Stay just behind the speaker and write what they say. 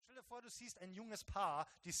vor, du siehst ein junges Paar,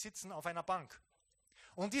 die sitzen auf einer Bank.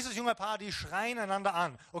 Und dieses junge Paar, die schreien einander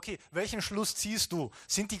an. Okay, welchen Schluss ziehst du?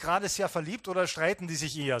 Sind die gerade sehr verliebt oder streiten die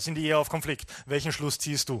sich eher? Sind die eher auf Konflikt? Welchen Schluss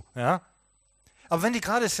ziehst du? Ja? Aber wenn die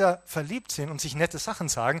gerade sehr verliebt sind und sich nette Sachen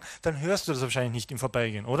sagen, dann hörst du das wahrscheinlich nicht im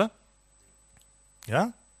Vorbeigehen, oder?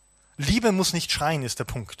 Ja? Liebe muss nicht schreien, ist der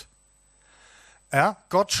Punkt. Ja?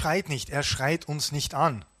 Gott schreit nicht, er schreit uns nicht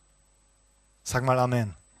an. Sag mal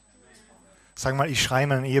Amen. Sag mal, ich schreie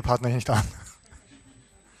meinen Ehepartner nicht an.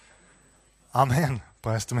 Amen,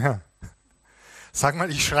 preis dem Herrn. Sag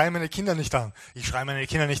mal, ich schreie meine Kinder nicht an. Ich schreie meine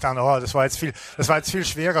Kinder nicht an. Oh, das war jetzt viel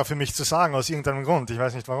schwerer für mich zu sagen, aus irgendeinem Grund. Ich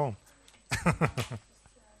weiß nicht warum.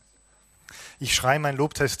 Ich schreie mein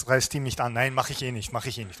Lobpreisteam nicht an. Nein, mache ich eh nicht,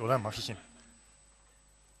 oder? Mache ich eh nicht.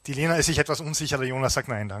 Die Lena ist sich etwas unsicher, der Jonas sagt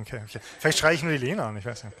nein, danke. Okay. Vielleicht schreie ich nur die Lena an, ich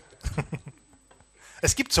weiß nicht.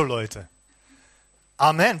 Es gibt so Leute.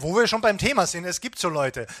 Amen, wo wir schon beim Thema sind, es gibt so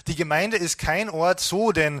Leute. Die Gemeinde ist kein Ort,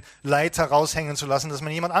 so den Leiter raushängen zu lassen, dass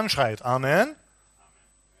man jemand anschreit. Amen.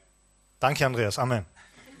 Danke, Andreas. Amen.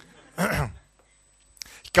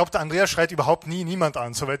 Ich glaube, der Andreas schreit überhaupt niemand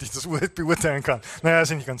an, soweit ich das beurteilen kann. Naja,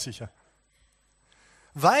 bin ich ganz sicher.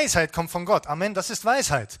 Weisheit kommt von Gott. Amen, das ist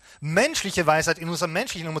Weisheit. Menschliche Weisheit in unseren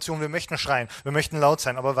menschlichen Emotionen. Wir möchten schreien, wir möchten laut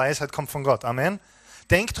sein, aber Weisheit kommt von Gott. Amen.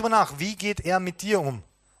 Denk drüber nach, wie geht er mit dir um?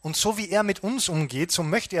 Und so wie er mit uns umgeht, so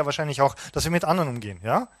möchte er wahrscheinlich auch, dass wir mit anderen umgehen.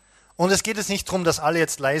 Ja? Und es geht jetzt nicht darum, dass alle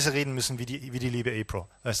jetzt leise reden müssen, wie die liebe April.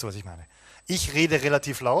 Weißt du, was ich meine? Ich rede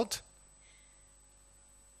relativ laut,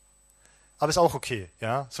 aber ist auch okay,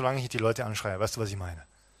 ja? Solange ich die Leute anschreie. Weißt du, was ich meine?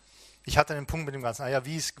 Ich hatte einen Punkt mit dem Ganzen.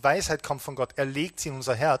 Weisheit kommt von Gott. Er legt sie in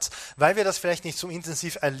unser Herz, weil wir das vielleicht nicht so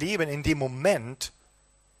intensiv erleben in dem Moment,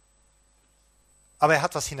 aber er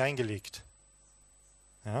hat was hineingelegt.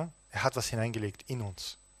 Ja? Er hat was hineingelegt in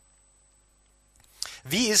uns.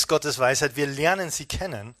 Wie ist Gottes Weisheit? Wir lernen sie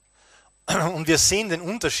kennen und wir sehen den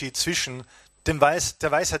Unterschied zwischen der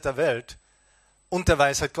Weisheit der Welt und der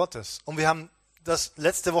Weisheit Gottes. Und wir haben das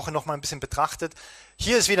letzte Woche noch mal ein bisschen betrachtet.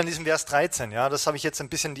 Hier ist wieder in diesem Vers 13, ja, das habe ich jetzt ein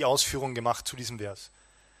bisschen die Ausführung gemacht zu diesem Vers.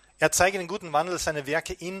 Er zeige den guten Wandel seine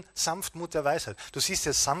Werke in Sanftmut der Weisheit. Du siehst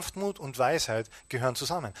ja, Sanftmut und Weisheit gehören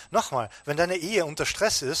zusammen. Nochmal, wenn deine Ehe unter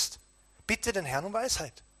Stress ist, bitte den Herrn um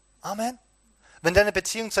Weisheit. Amen. Wenn deine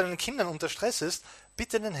Beziehung zu deinen Kindern unter Stress ist,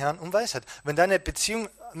 bitte den Herrn um Weisheit. Wenn deine Beziehungen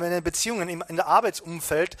in der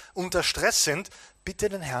Arbeitsumfeld unter Stress sind, bitte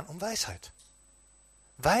den Herrn um Weisheit.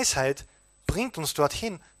 Weisheit bringt uns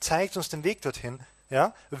dorthin, zeigt uns den Weg dorthin.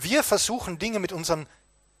 Ja? Wir versuchen Dinge mit unserem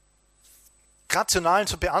Rationalen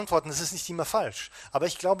zu beantworten, das ist nicht immer falsch. Aber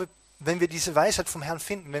ich glaube, wenn wir diese Weisheit vom Herrn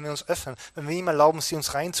finden, wenn wir uns öffnen, wenn wir ihm erlauben, sie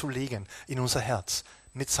uns reinzulegen in unser Herz,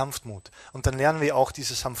 mit Sanftmut. Und dann lernen wir auch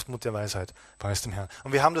diese Sanftmut der Weisheit, preis dem Herrn.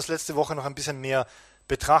 Und wir haben das letzte Woche noch ein bisschen mehr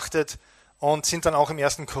betrachtet und sind dann auch im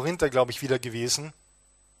 1. Korinther, glaube ich, wieder gewesen.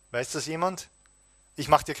 Weiß das jemand? Ich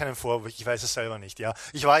mache dir keinen Vorwurf, ich weiß es selber nicht. Ja,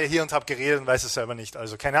 ich war ja hier und habe geredet und weiß es selber nicht.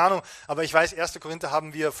 Also keine Ahnung, aber ich weiß, 1. Korinther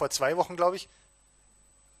haben wir vor 2 Wochen, glaube ich,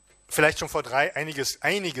 vielleicht schon vor 3,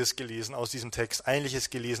 einiges gelesen aus diesem Text, einiges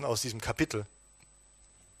gelesen aus diesem Kapitel.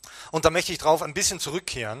 Und da möchte ich drauf ein bisschen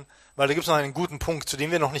zurückkehren, weil da gibt es noch einen guten Punkt, zu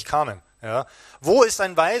dem wir noch nicht kamen. Ja. Wo ist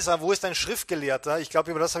ein Weiser, wo ist ein Schriftgelehrter? Ich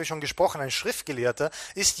glaube, über das habe ich schon gesprochen. Ein Schriftgelehrter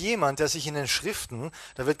ist jemand, der sich in den Schriften,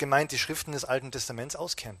 da wird gemeint, die Schriften des Alten Testaments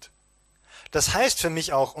auskennt. Das heißt für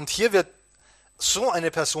mich auch, und hier wird so eine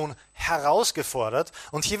Person herausgefordert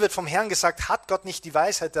und hier wird vom Herrn gesagt, hat Gott nicht die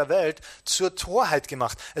Weisheit der Welt zur Torheit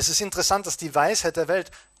gemacht? Es ist interessant, dass die Weisheit der Welt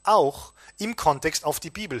auch im Kontext auf die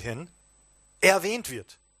Bibel hin erwähnt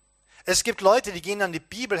wird. Es gibt Leute, die gehen an die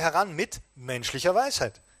Bibel heran mit menschlicher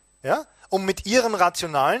Weisheit. Ja? Und mit ihrem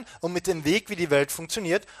Rationalen und mit dem Weg, wie die Welt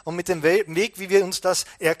funktioniert und mit dem Weg, wie wir uns das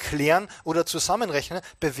erklären oder zusammenrechnen,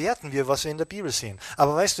 bewerten wir, was wir in der Bibel sehen.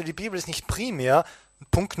 Aber weißt du, die Bibel ist nicht primär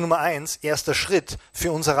Punkt Nummer 1, erster Schritt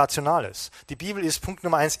für unser Rationales. Die Bibel ist Punkt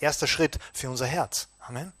Nummer 1, erster Schritt für unser Herz.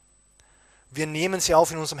 Amen. Wir nehmen sie auf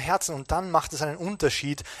in unserem Herzen und dann macht es einen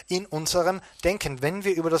Unterschied in unserem Denken. Wenn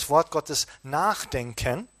wir über das Wort Gottes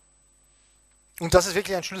nachdenken, und das ist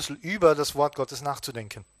wirklich ein Schlüssel, über das Wort Gottes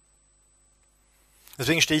nachzudenken.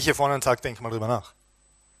 Deswegen stehe ich hier vorne und sage, denk mal drüber nach.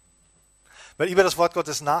 Weil über das Wort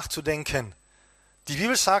Gottes nachzudenken, die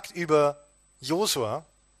Bibel sagt über Josua,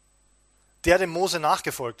 der dem Mose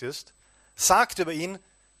nachgefolgt ist, sagt über ihn,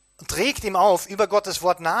 trägt ihm auf, über Gottes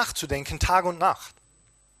Wort nachzudenken, Tag und Nacht.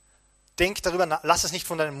 Denk darüber nach, lass es nicht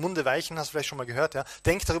von deinem Munde weichen, hast du vielleicht schon mal gehört, ja?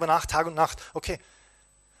 Denk darüber nach, Tag und Nacht. Okay.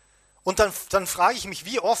 Und dann frage ich mich,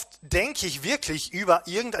 wie oft denke ich wirklich über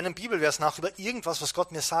irgendeinen Bibelvers nach, über irgendwas, was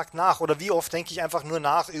Gott mir sagt, nach? Oder wie oft denke ich einfach nur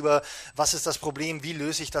nach über, was ist das Problem, wie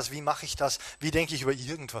löse ich das, wie mache ich das, wie denke ich über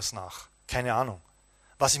irgendwas nach? Keine Ahnung.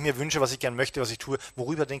 was ich mir wünsche, was ich gern möchte, was ich tue,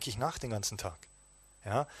 worüber denke ich nach den ganzen Tag?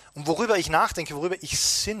 Ja? Und worüber ich nachdenke, worüber ich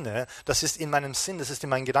sinne, das ist in meinem Sinn, das ist in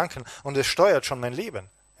meinen Gedanken und es steuert schon mein Leben,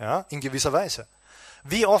 ja? In gewisser Weise.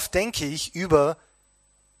 Wie oft denke ich über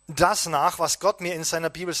das nach, was Gott mir in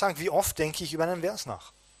seiner Bibel sagt? Wie oft denke ich über einen Vers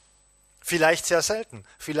nach? Vielleicht sehr selten,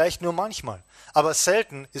 vielleicht nur manchmal. Aber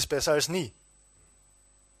selten ist besser als nie.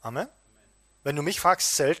 Amen? Wenn du mich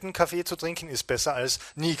fragst, selten Kaffee zu trinken, ist besser als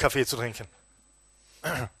nie Kaffee zu trinken.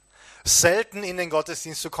 Selten in den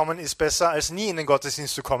Gottesdienst zu kommen, ist besser als nie in den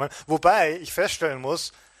Gottesdienst zu kommen. Wobei ich feststellen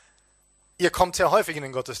muss, ihr kommt sehr häufig in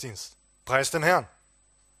den Gottesdienst. Preis dem Herrn.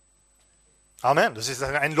 Amen. Das ist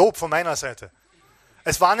ein Lob von meiner Seite.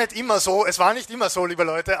 Es war nicht immer so, liebe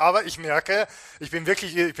Leute, aber ich merke, ich bin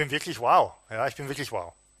wirklich wow. Ja, ich bin wirklich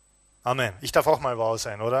wow. Amen. Ich darf auch mal wow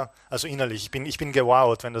sein, oder? Also innerlich. Ich bin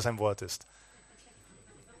gewowt, wenn das ein Wort ist.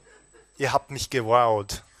 Ihr habt mich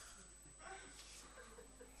gewowt.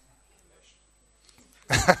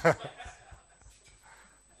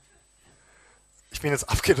 Ich bin jetzt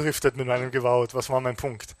abgedriftet mit meinem Gewalt. Was war mein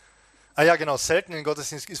Punkt? Ah ja, genau. Selten in den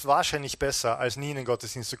Gottesdienst ist wahrscheinlich besser, als nie in den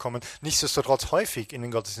Gottesdienst zu kommen. Nichtsdestotrotz häufig in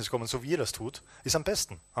den Gottesdienst zu kommen, so wie ihr das tut, ist am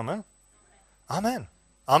besten. Amen. Amen.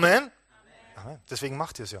 Amen. Amen. Deswegen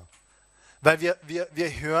macht ihr es ja. Weil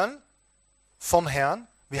wir hören vom Herrn,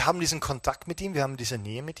 wir haben diesen Kontakt mit ihm, wir haben diese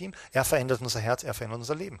Nähe mit ihm. Er verändert unser Herz, er verändert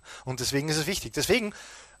unser Leben. Und deswegen ist es wichtig. Deswegen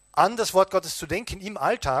an das Wort Gottes zu denken im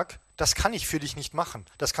Alltag, das kann ich für dich nicht machen.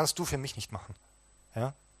 Das kannst du für mich nicht machen.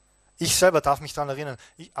 Ja? Ich selber darf mich daran erinnern,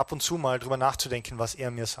 ab und zu mal drüber nachzudenken, was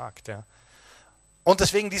er mir sagt. Ja? Und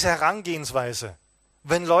deswegen diese Herangehensweise.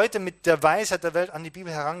 Wenn Leute mit der Weisheit der Welt an die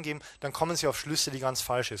Bibel herangehen, dann kommen sie auf Schlüsse, die ganz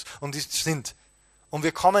falsch ist. Und die sind. Und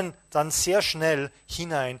wir kommen dann sehr schnell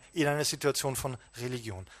hinein in eine Situation von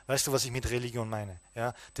Religion. Weißt du, was ich mit Religion meine?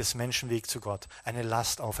 Ja, des Menschenweg zu Gott. Eine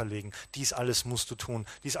Last auferlegen. Dies alles musst du tun.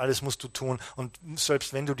 Dies alles musst du tun. Und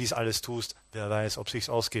selbst wenn du dies alles tust, wer weiß, ob es sich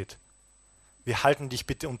ausgeht. Wir halten dich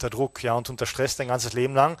bitte unter Druck, ja, und unter Stress dein ganzes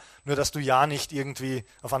Leben lang, nur dass du ja nicht irgendwie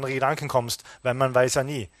auf andere Gedanken kommst, weil man weiß ja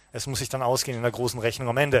nie. Es muss sich dann ausgehen in der großen Rechnung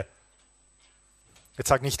am Ende. Jetzt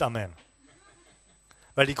sag nicht Amen.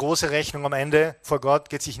 Weil die große Rechnung am Ende vor Gott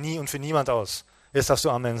geht sich nie und für niemand aus. Jetzt darfst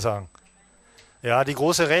du Amen sagen. Ja, die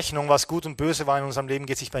große Rechnung, was gut und böse war in unserem Leben,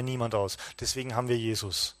 geht sich bei niemand aus. Deswegen haben wir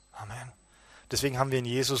Jesus. Amen. Deswegen haben wir ihn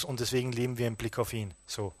Jesus und deswegen leben wir im Blick auf ihn.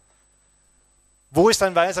 So. Wo ist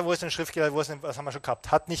ein Weiser, wo ist ein Schriftgelehrter, was haben wir schon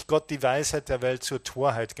gehabt? Hat nicht Gott die Weisheit der Welt zur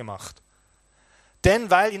Torheit gemacht? Denn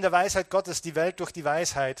weil in der Weisheit Gottes die Welt durch die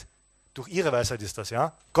Weisheit, durch ihre Weisheit ist das,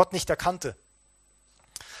 ja, Gott nicht erkannte,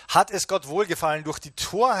 hat es Gott wohlgefallen, durch die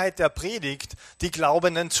Torheit der Predigt die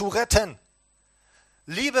Glaubenden zu retten.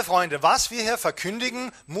 Liebe Freunde, was wir hier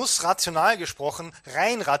verkündigen, muss rational gesprochen,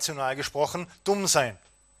 rein rational gesprochen, dumm sein.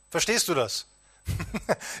 Verstehst du das?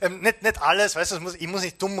 nicht alles, weißt du, ich muss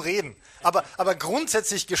nicht dumm reden. Aber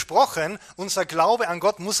grundsätzlich gesprochen, unser Glaube an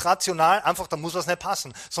Gott muss rational, einfach, da muss was nicht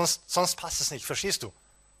passen. Sonst passt es nicht, verstehst du?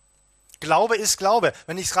 Glaube ist Glaube.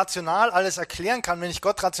 Wenn ich es rational alles erklären kann, wenn ich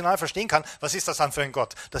Gott rational verstehen kann, was ist das dann für ein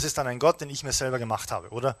Gott? Das ist dann ein Gott, den ich mir selber gemacht habe,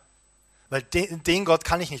 oder? Weil den Gott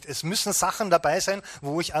kann ich nicht. Es müssen Sachen dabei sein,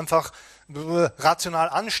 wo ich einfach rational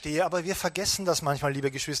anstehe, aber wir vergessen das manchmal,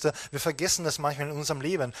 liebe Geschwister, wir vergessen das manchmal in unserem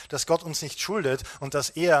Leben, dass Gott uns nicht schuldet und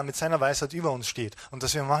dass er mit seiner Weisheit über uns steht und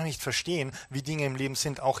dass wir manchmal nicht verstehen, wie Dinge im Leben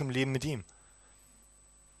sind, auch im Leben mit ihm.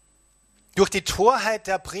 Durch die Torheit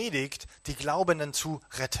der Predigt die Glaubenden zu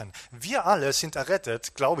retten. Wir alle sind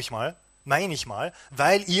errettet, glaube ich mal, meine ich mal,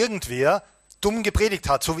 weil irgendwer dumm gepredigt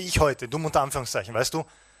hat, so wie ich heute, dumm unter Anführungszeichen, weißt du?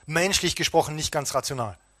 Menschlich gesprochen nicht ganz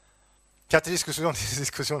rational. Ich hatte diese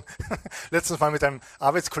Diskussion letztens mal mit einem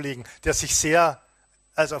Arbeitskollegen, der sich sehr,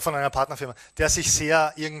 also von einer Partnerfirma, der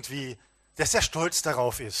sehr stolz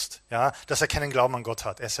darauf ist, ja, dass er keinen Glauben an Gott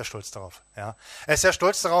hat. Er ist sehr stolz darauf. Ja. Er ist sehr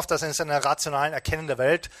stolz darauf, dass er in seiner rationalen Erkennen der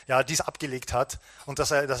Welt ja, dies abgelegt hat und dass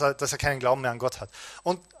er keinen Glauben mehr an Gott hat.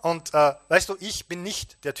 Und weißt du, ich bin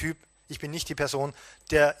nicht der Typ, ich bin nicht die Person,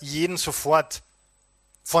 der jeden sofort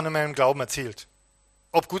von meinem Glauben erzählt.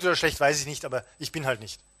 Ob gut oder schlecht, weiß ich nicht, aber ich bin halt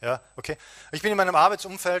nicht. Ja, okay? Ich bin in meinem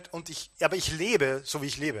Arbeitsumfeld aber ich lebe, so wie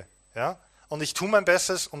ich lebe. Ja? Und ich tue mein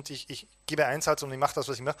Bestes und ich gebe Einsatz und ich mache das,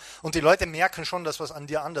 was ich mache. Und die Leute merken schon, dass was an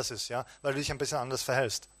dir anders ist, ja? Weil du dich ein bisschen anders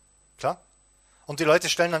verhältst. Klar? Und die Leute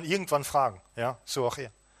stellen dann irgendwann Fragen. Ja? So auch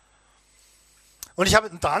er. Und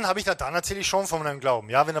dann erzähle ich schon von meinem Glauben.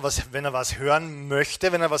 Ja? Wenn er was hören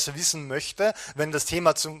möchte, wenn er was wissen möchte, wenn das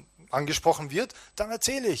Thema angesprochen wird, dann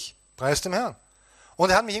erzähle ich. Preis dem Herrn. Und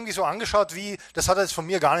er hat mich irgendwie so angeschaut, das hat er jetzt von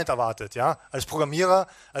mir gar nicht erwartet, ja, als Programmierer,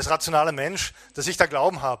 als rationaler Mensch, dass ich da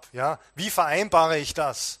Glauben habe, ja. Wie vereinbare ich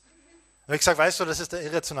das? Da habe ich gesagt, weißt du, das ist der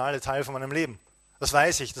irrationale Teil von meinem Leben. Das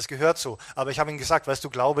weiß ich, das gehört so. Aber ich habe ihm gesagt, weißt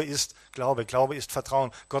du, Glaube ist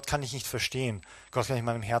Vertrauen. Gott kann ich nicht verstehen. Gott kann ich in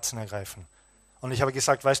meinem Herzen ergreifen. Und ich habe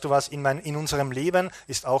gesagt, weißt du was, in unserem Leben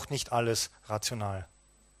ist auch nicht alles rational.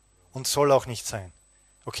 Und soll auch nicht sein.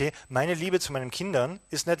 Okay, meine Liebe zu meinen Kindern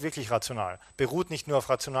ist nicht wirklich rational, beruht nicht nur auf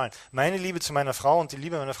Rationalen. Meine Liebe zu meiner Frau und die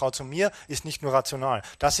Liebe meiner Frau zu mir ist nicht nur rational.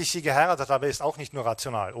 Dass ich sie geheiratet habe, ist auch nicht nur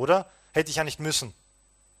rational, oder? Hätte ich ja nicht müssen.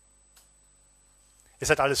 Ihr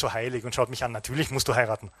seid alle so heilig und schaut mich an, natürlich musst du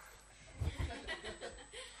heiraten.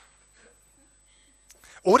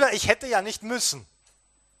 Oder ich hätte ja nicht müssen.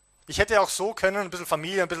 Ich hätte ja auch so können, ein bisschen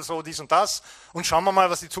Familie, ein bisschen so dies und das und schauen wir mal,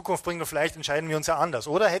 was die Zukunft bringt und vielleicht entscheiden wir uns ja anders.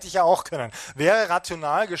 Oder hätte ich ja auch können. Wäre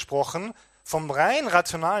rational gesprochen, vom rein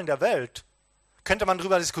Rationalen der Welt, könnte man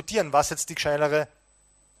darüber diskutieren, was jetzt die Gescheitere,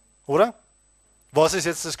 oder? Was ist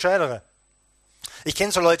jetzt das Gescheitere? Ich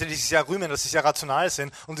kenne so Leute, die sich sehr rühmen, dass sie sehr rational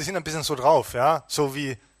sind und die sind ein bisschen so drauf, ja, so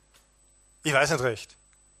wie, ich weiß nicht recht,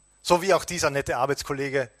 so wie auch dieser nette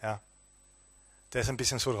Arbeitskollege, ja, der ist ein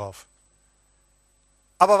bisschen so drauf.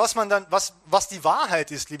 Aber was die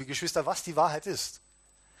Wahrheit ist, liebe Geschwister, was die Wahrheit ist.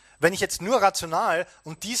 Wenn ich jetzt nur rational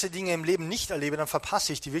und diese Dinge im Leben nicht erlebe, dann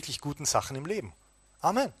verpasse ich die wirklich guten Sachen im Leben.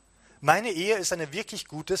 Amen. Meine Ehe ist eine wirklich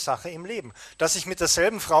gute Sache im Leben. Dass ich mit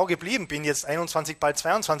derselben Frau geblieben bin, jetzt 21, bald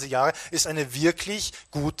 22 Jahre, ist eine wirklich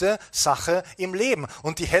gute Sache im Leben.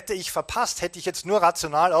 Und die hätte ich verpasst, hätte ich jetzt nur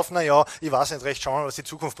rational auf, naja, ich weiß nicht recht, schauen wir mal, was die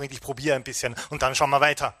Zukunft bringt, ich probiere ein bisschen und dann schauen wir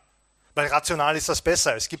weiter. Weil rational ist das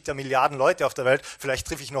besser. Es gibt ja Milliarden Leute auf der Welt, vielleicht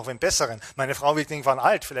treffe ich noch wen Besseren. Meine Frau wird irgendwann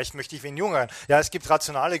alt, vielleicht möchte ich wen Jüngeren. Ja, es gibt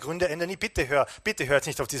rationale Gründe, Anthony, bitte hört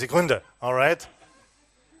nicht auf diese Gründe. Alright?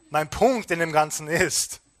 Mein Punkt in dem Ganzen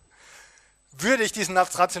ist, würde ich diesen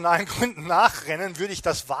rationalen Gründen nachrennen, würde ich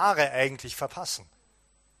das Wahre eigentlich verpassen.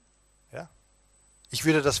 Ja? Ich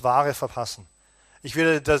würde das Wahre verpassen. Ich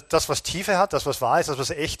würde das, was Tiefe hat, das, was wahr ist, das, was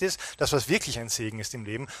echt ist, das, was wirklich ein Segen ist im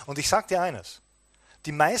Leben. Und ich sage dir eines.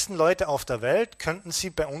 Die meisten Leute auf der Welt, könnten sie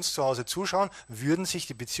bei uns zu Hause zuschauen, würden sich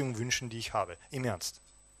die Beziehung wünschen, die ich habe. Im Ernst.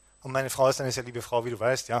 Und meine Frau ist eine sehr liebe Frau, wie du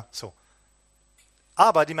weißt, ja, so.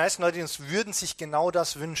 Aber die meisten Leute würden sich genau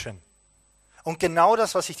das wünschen. Und genau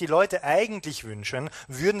das, was sich die Leute eigentlich wünschen,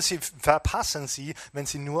 verpassen sie, wenn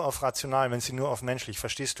sie nur auf rational, wenn sie nur auf menschlich,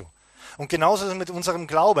 verstehst du? Und genauso ist es mit unserem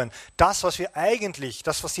Glauben. Das, was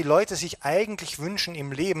die Leute sich eigentlich wünschen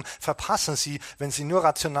im Leben, verpassen sie, wenn sie nur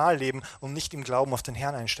rational leben und nicht im Glauben auf den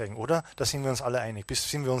Herrn einsteigen, oder? Da sind wir uns alle einig.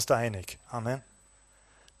 Sind wir uns da einig? Amen.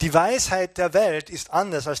 Die Weisheit der Welt ist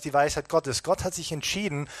anders als die Weisheit Gottes. Gott hat sich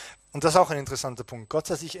entschieden, und das ist auch ein interessanter Punkt, Gott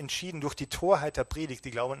hat sich entschieden, durch die Torheit der Predigt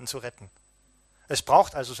die Glaubenden zu retten. Es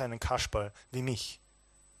braucht also so einen Kasperl wie mich.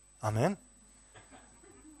 Amen.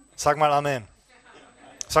 Sag mal Amen.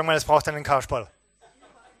 Sag mal, es braucht einen Kasperl.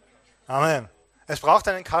 Amen. Es braucht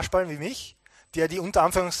einen Kasperl wie mich, der die unter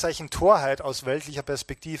Anführungszeichen Torheit aus weltlicher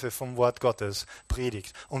Perspektive vom Wort Gottes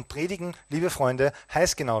predigt. Und predigen, liebe Freunde,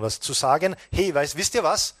 heißt genau das, zu sagen, hey, wisst ihr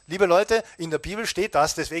was, liebe Leute, in der Bibel steht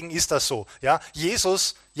das, deswegen ist das so. Ja,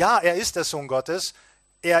 Jesus, ja, er ist der Sohn Gottes,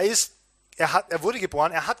 er wurde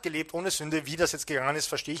geboren, er hat gelebt ohne Sünde. Wie das jetzt gegangen ist,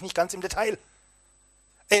 verstehe ich nicht ganz im Detail.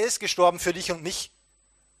 Er ist gestorben für dich und mich.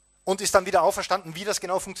 Und ist dann wieder auferstanden. Wie das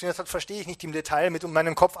genau funktioniert hat, verstehe ich nicht im Detail mit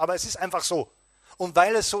meinem Kopf, aber es ist einfach so. Und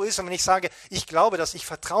weil es so ist, und wenn ich sage, ich glaube, dass ich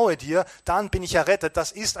vertraue dir, dann bin ich errettet,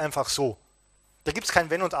 das ist einfach so. Da gibt es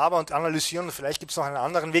kein Wenn und Aber und Analysieren und vielleicht gibt es noch einen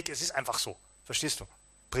anderen Weg, es ist einfach so. Verstehst du?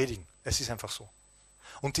 Predigen, es ist einfach so.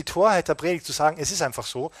 Und die Torheit der Predigt zu sagen, es ist einfach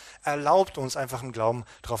so, erlaubt uns einfach im Glauben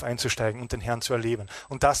darauf einzusteigen und den Herrn zu erleben.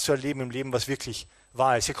 Und das zu erleben im Leben, was wirklich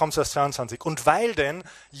wahr ist. Hier kommt es Vers 22. Und weil denn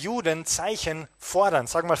Juden Zeichen fordern,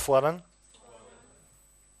 sag mal fordern.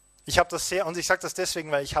 Ich habe das und ich sage das deswegen,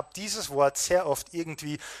 weil ich habe dieses Wort sehr oft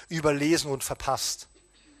irgendwie überlesen und verpasst.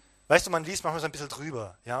 Weißt du, man liest manchmal so ein bisschen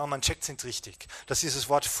drüber, ja, und man checkt es nicht richtig, dass dieses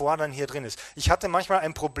Wort fordern hier drin ist. Ich hatte manchmal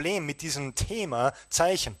ein Problem mit diesem Thema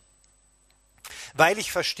Zeichen. Weil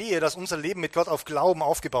ich verstehe, dass unser Leben mit Gott auf Glauben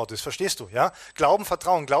aufgebaut ist. Verstehst du? Ja? Glauben,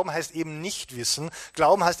 Vertrauen. Glauben heißt eben nicht wissen.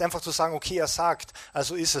 Glauben heißt einfach zu sagen, okay, er sagt,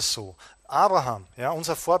 also ist es so. Abraham, ja,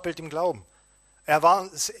 unser Vorbild im Glauben.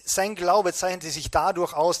 Sein Glaube zeichnete sich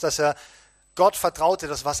dadurch aus, dass er Gott vertraute,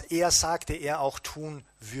 dass was er sagte, er auch tun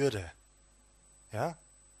würde. Ja?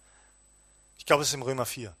 Ich glaube, es ist im Römer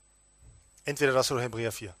 4. Entweder das oder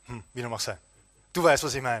Hebräer 4. Wie dem auch sei. Du weißt,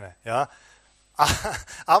 was ich meine. Ja?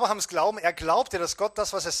 Abrahams Glauben, er glaubte, dass Gott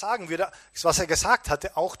das, was er sagen würde, was er gesagt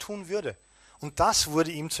hatte, auch tun würde. Und das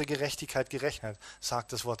wurde ihm zur Gerechtigkeit gerechnet,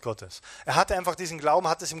 sagt das Wort Gottes. Er hatte einfach diesen Glauben,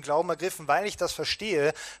 hat es im Glauben ergriffen. Weil ich das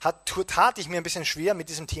verstehe, tat ich mir ein bisschen schwer mit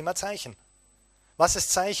diesem Thema Zeichen. Was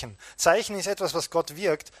ist Zeichen? Zeichen ist etwas, was Gott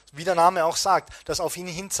wirkt, wie der Name auch sagt, das auf ihn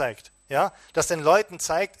hin zeigt. ja, das den Leuten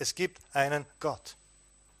zeigt, es gibt einen Gott.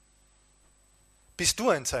 Bist du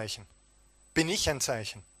ein Zeichen? Bin ich ein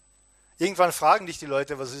Zeichen? Irgendwann fragen dich die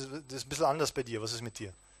Leute, das ist ein bisschen anders bei dir, was ist mit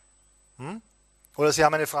dir? Oder sie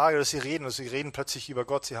haben eine Frage oder sie reden plötzlich über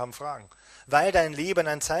Gott, sie haben Fragen. Weil dein Leben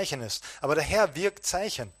ein Zeichen ist. Aber der Herr wirkt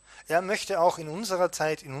Zeichen. Er möchte auch in unserer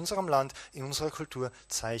Zeit, in unserem Land, in unserer Kultur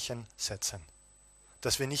Zeichen setzen.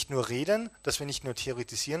 Dass wir nicht nur reden, dass wir nicht nur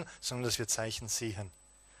theoretisieren, sondern dass wir Zeichen sehen.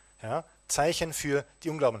 Ja? Zeichen für die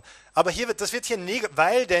Unglaubenden. Aber das wird hier,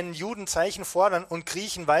 weil den Juden Zeichen fordern und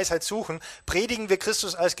Griechen Weisheit suchen, predigen wir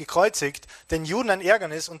Christus als gekreuzigt, den Juden ein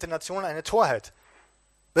Ärgernis und den Nationen eine Torheit.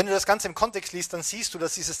 Wenn du das Ganze im Kontext liest, dann siehst du,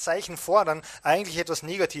 dass dieses Zeichen fordern eigentlich etwas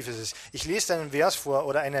Negatives ist. Ich lese dir einen Vers vor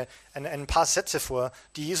oder ein paar Sätze vor,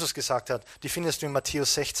 die Jesus gesagt hat. Die findest du in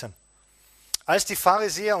Matthäus 16. Als die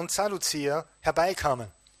Pharisäer und Sadduzäer herbeikamen.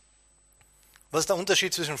 Was ist der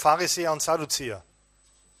Unterschied zwischen Pharisäer und Sadduzäer?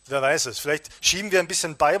 Wer weiß es? Vielleicht schieben wir ein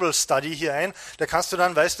bisschen Bible Study hier ein. Da kannst du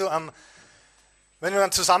dann, weißt du, wenn du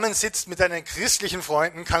dann zusammensitzt mit deinen christlichen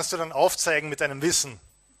Freunden, kannst du dann aufzeigen mit deinem Wissen.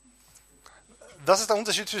 Was ist der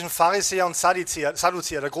Unterschied zwischen Pharisäer und Sadduzäer?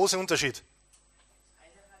 Der große Unterschied.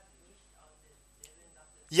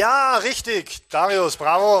 Ja, richtig. Darius,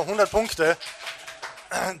 bravo, 100 Punkte.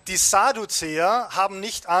 Die Sadduzäer haben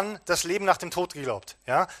nicht an das Leben nach dem Tod geglaubt.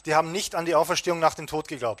 Ja? Die haben nicht an die Auferstehung nach dem Tod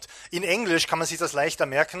geglaubt. In Englisch kann man sich das leichter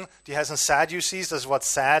merken. Die heißen Sadducees, das Wort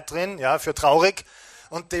sad drin, ja, für traurig.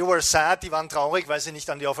 Und they were sad, die waren traurig, weil sie nicht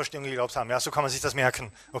an die Auferstehung geglaubt haben. Ja, so kann man sich das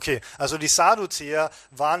merken. Okay, also die Sadduzäer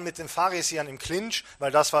waren mit den Pharisäern im Clinch,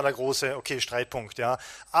 weil das war der große, Streitpunkt. Ja.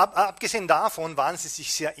 Abgesehen davon waren sie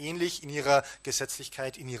sich sehr ähnlich in ihrer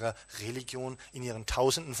Gesetzlichkeit, in ihrer Religion, in ihren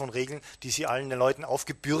Tausenden von Regeln, die sie allen den Leuten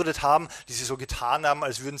aufgebürdet haben, die sie so getan haben,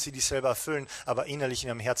 als würden sie die selber erfüllen, aber innerlich in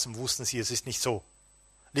ihrem Herzen wussten sie, es ist nicht so.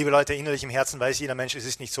 Liebe Leute, innerlich im Herzen weiß jeder Mensch, es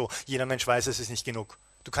ist nicht so. Jeder Mensch weiß, es ist nicht genug.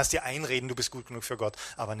 Du kannst dir einreden, du bist gut genug für Gott,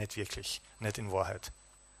 aber nicht wirklich, nicht in Wahrheit.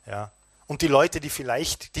 Ja. Und die Leute, die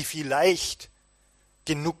vielleicht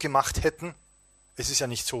genug gemacht hätten, es ist ja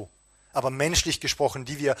nicht so, aber menschlich gesprochen,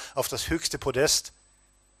 die wir auf das höchste Podest,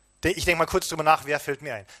 ich denke mal kurz drüber nach, wer fällt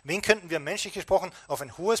mir ein? Wen könnten wir menschlich gesprochen auf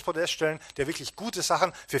ein hohes Podest stellen, der wirklich gute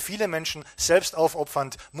Sachen für viele Menschen selbst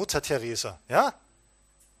aufopfernd, Mutter Teresa, ja?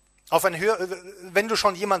 Wenn du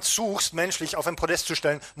schon jemand suchst, menschlich auf ein Podest zu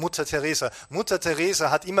stellen, Mutter Teresa. Mutter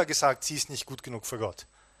Teresa hat immer gesagt, sie ist nicht gut genug für Gott,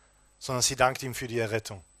 sondern sie dankt ihm für die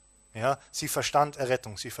Errettung. Ja? Sie verstand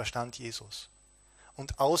Errettung, sie verstand Jesus.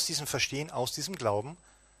 Und aus diesem Verstehen, aus diesem Glauben,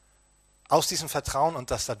 aus diesem Vertrauen und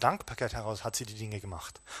aus der Dankbarkeit heraus hat sie die Dinge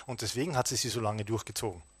gemacht. Und deswegen hat sie so lange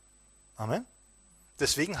durchgezogen. Amen?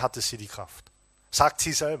 Deswegen hatte sie die Kraft. Sagt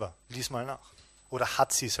sie selber, lies mal nach. Oder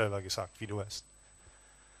hat sie selber gesagt, wie du weißt.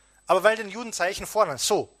 Aber weil den Juden Zeichen fordern.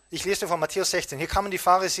 So, ich lese dir von Matthäus 16. Hier kamen die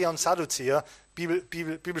Pharisäer und Sadduzäer.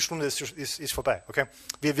 Bibelstunde ist vorbei. Okay?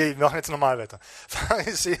 Wir machen jetzt normal weiter.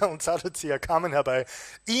 Pharisäer und Sadduzäer kamen herbei,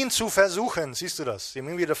 ihn zu versuchen. Siehst du das? Sie haben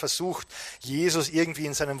immer wieder versucht, Jesus irgendwie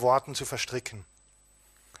in seinen Worten zu verstricken.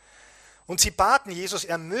 Und sie baten Jesus,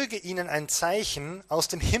 er möge ihnen ein Zeichen aus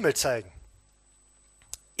dem Himmel zeigen.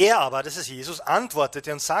 Er aber, das ist Jesus,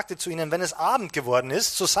 antwortete und sagte zu ihnen, wenn es Abend geworden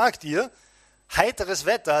ist, so sagt ihr, heiteres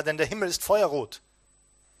Wetter, denn der Himmel ist feuerrot.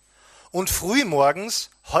 Und frühmorgens,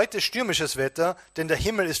 heute stürmisches Wetter, denn der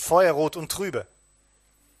Himmel ist feuerrot und trübe.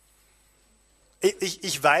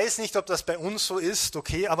 Ich weiß nicht, ob das bei uns so ist,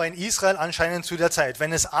 okay, aber in Israel anscheinend zu der Zeit.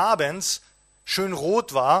 Wenn es abends schön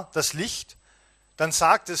rot war, das Licht, dann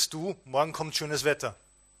sagtest du, morgen kommt schönes Wetter.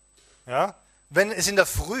 Ja? Wenn es in der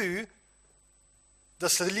Früh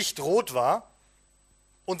das Licht rot war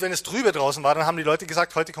und wenn es trübe draußen war, dann haben die Leute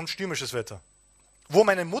gesagt, heute kommt stürmisches Wetter. Wo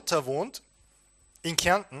meine Mutter wohnt, in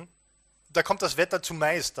Kärnten, da kommt das Wetter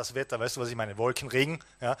zumeist, weißt du, was ich meine, Wolken, Regen,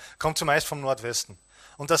 ja, kommt zumeist vom Nordwesten.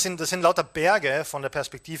 Und das sind lauter Berge von der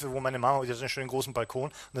Perspektive, wo meine Mama, die hat einen schönen großen Balkon,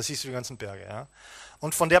 und da siehst du die ganzen Berge. Ja.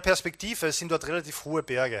 Und von der Perspektive sind dort relativ hohe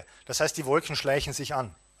Berge. Das heißt, die Wolken schleichen sich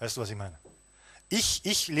an. Weißt du, was ich meine?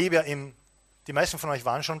 Ich lebe ja die meisten von euch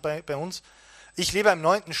waren schon bei uns, ich lebe im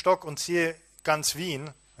 9. Stock und sehe ganz Wien,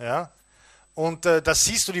 ja, und da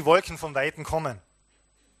siehst du die Wolken von Weitem kommen.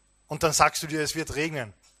 Und dann sagst du dir, es wird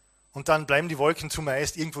regnen. Und dann bleiben die Wolken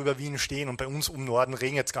zumeist irgendwo über Wien stehen und bei uns um Norden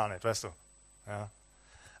regnet es gar nicht, weißt du. Ja.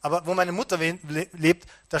 Aber wo meine Mutter lebt,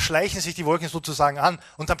 da schleichen sich die Wolken sozusagen an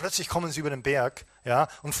und dann plötzlich kommen sie über den Berg. Ja,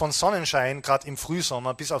 und von Sonnenschein, gerade im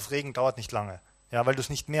Frühsommer, bis auf Regen dauert nicht lange. Ja, weil du es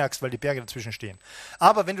nicht merkst, weil die Berge dazwischen stehen.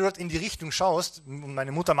 Aber wenn du dort in die Richtung schaust, und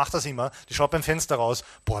meine Mutter macht das immer, die schaut beim Fenster raus,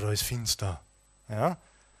 boah, da ist finster. Ja.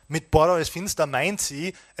 Mit boah, da ist finster meint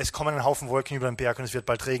sie, es kommen ein Haufen Wolken über den Berg und es wird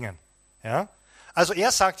bald regnen. Ja. Also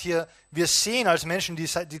er sagt hier, wir sehen als Menschen die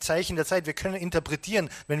Zeichen der Zeit, wir können interpretieren,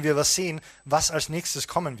 wenn wir was sehen, was als nächstes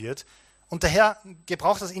kommen wird. Und daher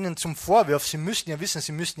gebraucht das ihnen zum Vorwurf, sie müssten ja wissen,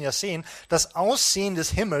 sie müssten ja sehen, das Aussehen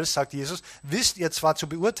des Himmels, sagt Jesus, wisst ihr zwar zu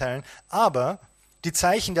beurteilen, aber die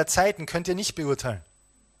Zeichen der Zeiten könnt ihr nicht beurteilen.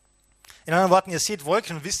 In anderen Worten, ihr seht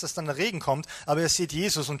Wolken und wisst, dass dann der Regen kommt, aber ihr seht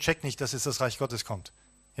Jesus und checkt nicht, dass jetzt das Reich Gottes kommt.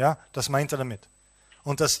 Ja, das meint er damit.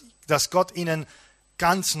 Und dass Gott ihnen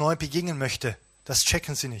ganz neu begegnen möchte, das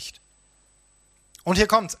checken sie nicht. Und hier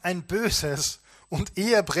kommt ein böses und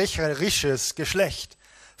ehebrecherisches Geschlecht,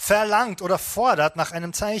 verlangt oder fordert nach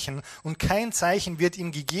einem Zeichen, und kein Zeichen wird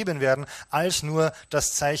ihm gegeben werden, als nur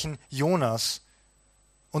das Zeichen Jonas.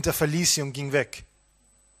 Und er verließ sie und ging weg.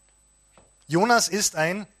 Jonas ist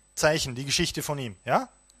ein Zeichen, die Geschichte von ihm. Ja?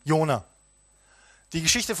 Jona. Die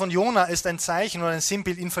Geschichte von Jona ist ein Zeichen oder ein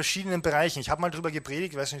Sinnbild in verschiedenen Bereichen. Ich habe mal darüber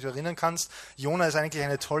gepredigt, ich weiß nicht, ob du dich erinnern kannst. Jona ist eigentlich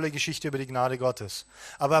eine tolle Geschichte über die Gnade Gottes.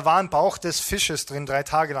 Aber er war im Bauch des Fisches drin 3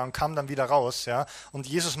 Tage lang, kam dann wieder raus. Ja? Und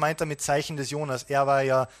Jesus meint damit Zeichen des Jonas. Er war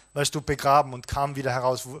ja, weißt du, begraben und kam wieder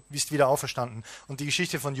heraus, ist wieder auferstanden. Und die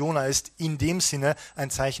Geschichte von Jona ist in dem Sinne ein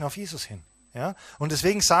Zeichen auf Jesus hin. Ja? Und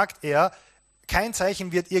deswegen sagt er, kein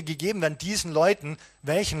Zeichen wird ihr gegeben werden, diesen Leuten.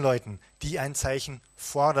 Welchen Leuten? Die ein Zeichen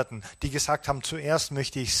forderten, die gesagt haben, zuerst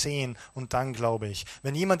möchte ich sehen und dann glaube ich.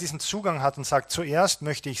 Wenn jemand diesen Zugang hat und sagt, zuerst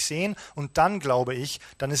möchte ich sehen und dann glaube ich,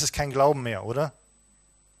 dann ist es kein Glauben mehr, oder?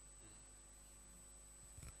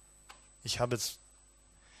 Wenn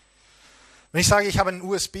ich sage, ich habe einen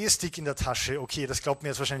USB-Stick in der Tasche, okay, das glaubt mir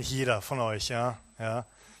jetzt wahrscheinlich jeder von euch, ja.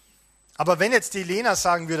 Aber wenn jetzt die Lena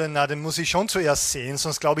sagen würde, na, den muss ich schon zuerst sehen,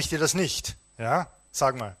 sonst glaube ich dir das nicht. Ja,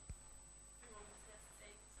 sag mal.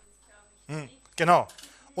 Genau.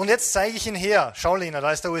 Und jetzt zeige ich ihn her. Schau, Lena,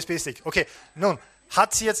 da ist der USB-Stick. Okay, nun,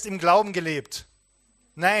 hat sie jetzt im Glauben gelebt?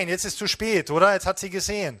 Nein, jetzt ist zu spät, oder? Jetzt hat sie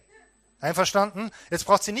gesehen. Einverstanden? Jetzt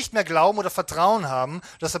braucht sie nicht mehr Glauben oder Vertrauen haben,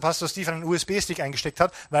 dass der Pastor Steve einen USB-Stick eingesteckt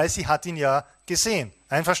hat, weil sie hat ihn ja gesehen.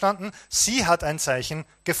 Einverstanden? Sie hat ein Zeichen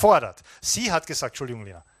gefordert. Sie hat gesagt, Entschuldigung,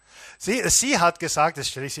 Lena. Sie hat gesagt, das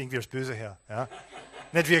stelle ich sie irgendwie als böse her. Ja?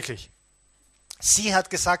 Nicht wirklich. Sie hat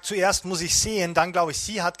gesagt, zuerst muss ich sehen, dann glaube ich,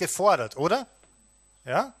 sie hat gefordert, oder?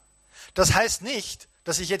 Ja? Das heißt nicht,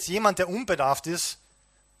 dass ich jetzt jemand, der unbedarft ist,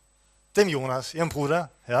 dem Jonas, ihrem Bruder,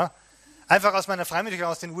 ja, einfach aus meiner Freimütigkeit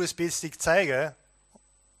aus den USB-Stick zeige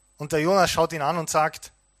und der Jonas schaut ihn an und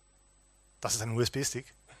sagt, das ist ein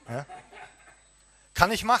USB-Stick. Ja? Kann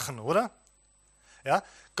ich machen, oder? Ja?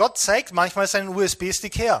 Gott zeigt manchmal seinen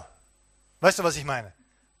USB-Stick her. Weißt du, was ich meine?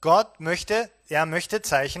 Gott möchte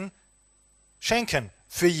Zeichen schenken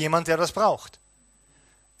für jemanden, der das braucht.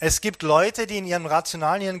 Es gibt Leute, die in ihren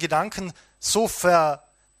rationalen, ihren Gedanken so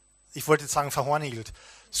verhornigelt,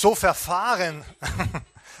 so verfahren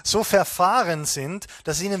sind,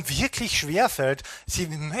 dass es ihnen wirklich schwerfällt. Sie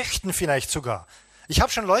möchten vielleicht sogar. Ich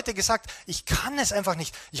habe schon Leute gesagt, ich kann es einfach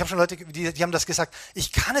nicht. Ich habe schon Leute, die haben das gesagt,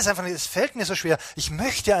 ich kann es einfach nicht, es fällt mir so schwer. Ich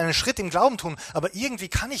möchte einen Schritt im Glauben tun, aber irgendwie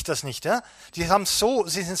kann ich das nicht. Ja? Sie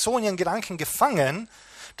sind so in ihren Gedanken gefangen,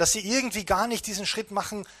 dass sie irgendwie gar nicht diesen Schritt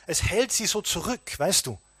machen. Es hält sie so zurück, weißt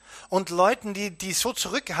du. Und Leuten, die so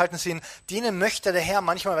zurückgehalten sind, denen möchte der Herr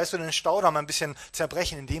manchmal, weißt du, den Staudamm ein bisschen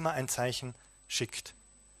zerbrechen, indem er ein Zeichen schickt.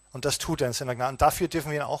 Und das tut er in seiner Gnade. Und dafür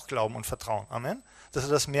dürfen wir ihn auch glauben und vertrauen. Amen. Dass er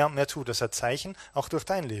das mehr und mehr tut, dass er Zeichen auch durch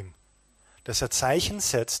dein Leben. Dass er Zeichen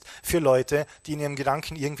setzt für Leute, die in ihrem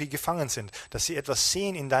Gedanken irgendwie gefangen sind. Dass sie etwas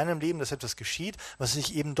sehen in deinem Leben, dass etwas geschieht, was sie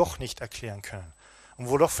sich eben doch nicht erklären können. Und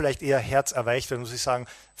wo doch vielleicht eher Herz erweicht wird, muss ich sagen,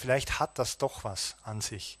 vielleicht hat das doch was an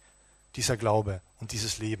sich, dieser Glaube und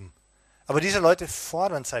dieses Leben. Aber diese Leute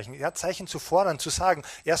fordern Zeichen. Ja, Zeichen zu fordern, zu sagen,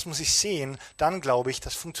 erst muss ich sehen, dann glaube ich,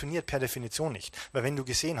 das funktioniert per Definition nicht. Weil wenn du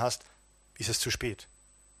gesehen hast, ist es zu spät.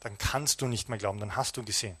 Dann kannst du nicht mehr glauben, dann hast du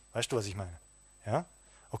gesehen. Weißt du, was ich meine? Ja?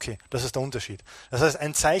 Okay, das ist der Unterschied. Das heißt,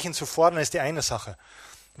 ein Zeichen zu fordern ist die eine Sache.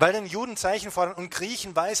 Weil den Juden Zeichen fordern und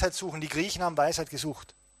Griechen Weisheit suchen. Die Griechen haben Weisheit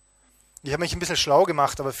gesucht. Ich habe mich ein bisschen schlau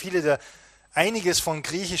gemacht, aber einiges von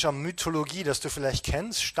griechischer Mythologie, das du vielleicht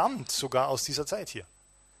kennst, stammt sogar aus dieser Zeit hier.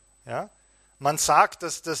 Ja? Man sagt,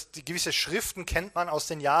 dass die gewisse Schriften kennt man aus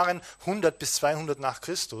den Jahren 100 bis 200 nach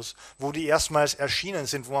Christus, wo die erstmals erschienen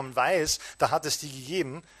sind, wo man weiß, da hat es die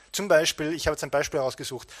gegeben. Zum Beispiel, ich habe jetzt ein Beispiel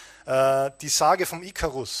herausgesucht, die Sage vom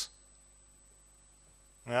Ikarus.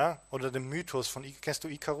 Ja? Oder den Mythos von Ikarus. Kennst du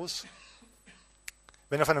Ikarus?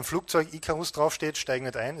 Wenn auf einem Flugzeug Ikarus draufsteht, steig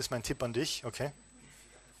nicht ein, ist mein Tipp an dich, okay?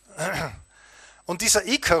 Und dieser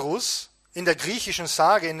Ikarus in der griechischen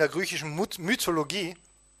Sage, in der griechischen Mythologie,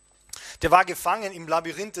 Der war gefangen im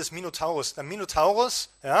Labyrinth des Minotaurus. Der Minotaurus,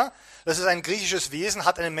 ja, das ist ein griechisches Wesen,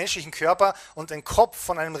 hat einen menschlichen Körper und den Kopf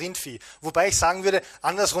von einem Rindvieh. Wobei ich sagen würde,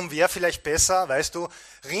 andersrum wäre vielleicht besser, weißt du,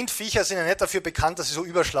 Rindviecher sind ja nicht dafür bekannt, dass sie so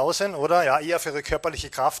überschlau sind, oder? Ja, eher für ihre körperliche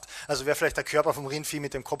Kraft. Also wäre vielleicht der Körper vom Rindvieh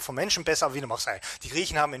mit dem Kopf vom Menschen besser, aber wie dem auch sei. Die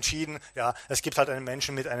Griechen haben entschieden, ja, es gibt halt einen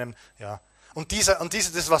Menschen mit einem, ja. Und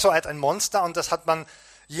das war so halt ein Monster und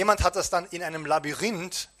jemand hat das dann in einem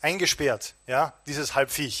Labyrinth eingesperrt, ja, dieses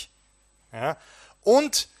Halbviech. Ja.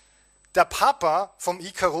 Und der Papa vom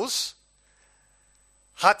Ikarus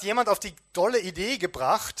hat jemand auf die tolle Idee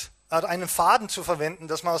gebracht, einen Faden zu verwenden,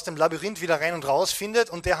 dass man aus dem Labyrinth wieder rein und raus findet,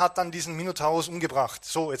 und der hat dann diesen Minotaurus umgebracht.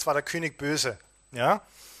 So, jetzt war der König böse. Ja.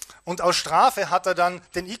 Und aus Strafe hat er dann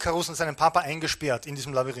den Ikarus und seinen Papa eingesperrt in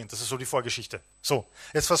diesem Labyrinth. Das ist so die Vorgeschichte. So,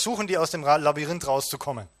 jetzt versuchen die aus dem Labyrinth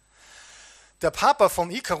rauszukommen. Der Papa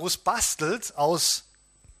vom Ikarus bastelt aus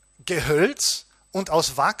Gehölz und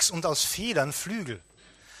aus Wachs und aus Federn Flügel.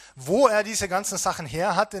 Wo er diese ganzen Sachen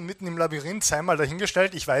her hatte, mitten im Labyrinth, sei mal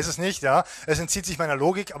dahingestellt, ich weiß es nicht, ja, es entzieht sich meiner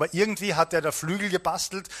Logik, aber irgendwie hat er da Flügel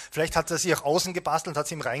gebastelt, vielleicht hat er sie auch außen gebastelt, hat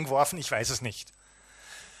sie ihm reingeworfen, ich weiß es nicht.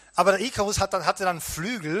 Aber der Ikarus hatte dann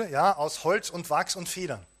Flügel, ja, aus Holz und Wachs und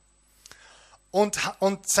Federn. Und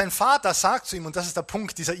sein Vater sagt zu ihm, und das ist der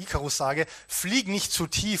Punkt dieser Ikarus-Sage, flieg nicht zu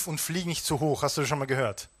tief und flieg nicht zu hoch, hast du das schon mal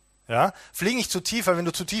gehört? Ja? Flieg nicht zu tief, weil wenn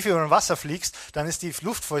du zu tief über dem Wasser fliegst, dann ist die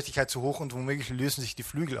Luftfeuchtigkeit zu hoch und womöglich lösen sich die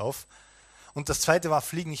Flügel auf. Und das zweite war,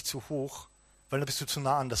 flieg nicht zu hoch, weil dann bist du zu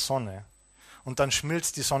nah an der Sonne. Und dann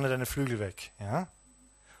schmilzt die Sonne deine Flügel weg. Ja?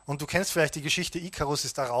 Und du kennst vielleicht die Geschichte, Ikarus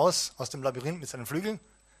ist da raus aus dem Labyrinth mit seinen Flügeln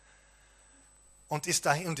und ist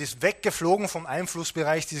weggeflogen vom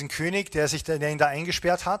Einflussbereich diesen König, der ihn da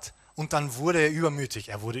eingesperrt hat. Und dann wurde er übermütig.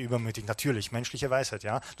 Er wurde übermütig, natürlich, menschliche Weisheit.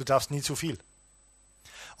 Ja? Du darfst nie zu viel.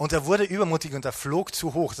 Und er wurde übermutig und er flog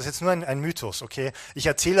zu hoch. Das ist jetzt nur ein Mythos, okay? Ich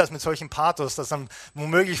erzähle das mit solchem Pathos, dass dann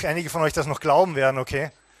womöglich einige von euch das noch glauben werden,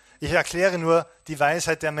 okay? Ich erkläre nur die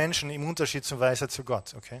Weisheit der Menschen im Unterschied zur Weisheit zu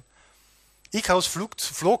Gott, okay? Ikarus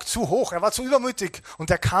flog zu hoch, er war zu übermütig und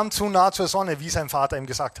er kam zu nah zur Sonne, wie sein Vater ihm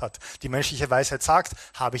gesagt hat. Die menschliche Weisheit sagt,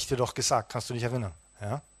 habe ich dir doch gesagt, kannst du dich erinnern?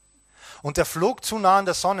 Ja? Und er flog zu nah an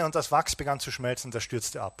der Sonne und das Wachs begann zu schmelzen und er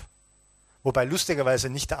stürzte ab. Wobei lustigerweise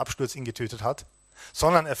nicht der Absturz ihn getötet hat,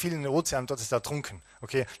 sondern er fiel in den Ozean und dort ist er ertrunken.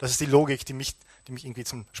 Okay, das ist die Logik, die mich irgendwie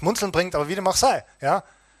zum Schmunzeln bringt, aber wie dem auch sei. Ja?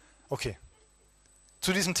 Okay,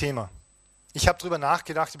 zu diesem Thema. Ich habe darüber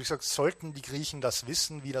nachgedacht, ich habe gesagt, sollten die Griechen das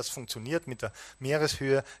wissen, wie das funktioniert mit der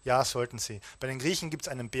Meereshöhe? Ja, sollten sie. Bei den Griechen gibt es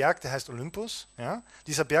einen Berg, der heißt Olympus. Ja?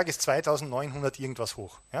 Dieser Berg ist 2900 irgendwas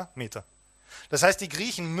hoch, ja? Meter. Das heißt, die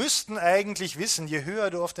Griechen müssten eigentlich wissen, je höher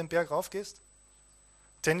du auf den Berg raufgehst,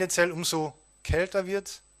 tendenziell umso kälter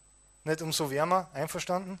wird, nicht umso wärmer,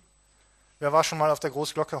 einverstanden? Wer war schon mal auf der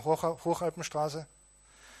Großglockner Hochalpenstraße?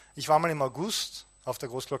 Ich war mal im August auf der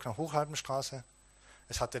Großglockner Hochalpenstraße.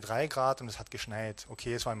 Es hatte 3 Grad und es hat geschneit.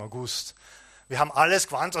 Okay, es war im August. Wir haben alles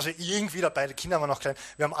gewandt, was wir irgendwie dabei, die Kinder waren noch klein,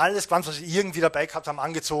 wir haben alles gewandt, was wir irgendwie dabei gehabt haben,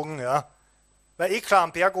 angezogen. Ja. Weil klar,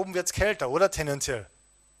 am Berg oben wird es kälter, oder? Tendenziell.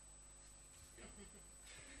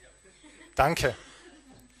 Danke.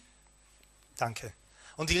 Danke.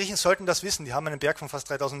 Und die Griechen sollten das wissen, die haben einen Berg von fast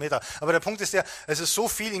 3000 Meter. Aber der Punkt ist es ist so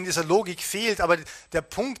viel in dieser Logik fehlt, aber der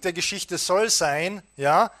Punkt der Geschichte soll sein,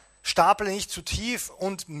 ja, staple nicht zu tief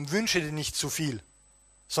und wünsche dir nicht zu viel,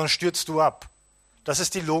 sonst stürzt du ab. Das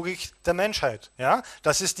ist die Logik der Menschheit, ja,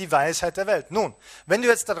 das ist die Weisheit der Welt. Nun, wenn du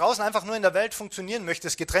jetzt da draußen einfach nur in der Welt funktionieren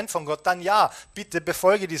möchtest, getrennt von Gott, dann ja, bitte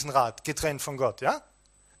befolge diesen Rat, getrennt von Gott, ja.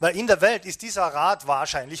 Weil in der Welt ist dieser Rat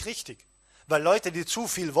wahrscheinlich richtig. Weil Leute, die zu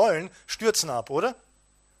viel wollen, stürzen ab, oder?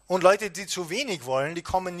 Und Leute, die zu wenig wollen, die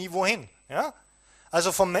kommen nie wohin. Ja?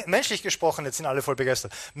 Also menschlich gesprochen, jetzt sind alle voll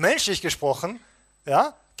begeistert, menschlich gesprochen,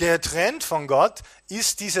 ja, getrennt von Gott,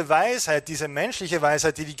 ist diese Weisheit, diese menschliche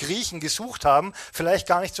Weisheit, die die Griechen gesucht haben, vielleicht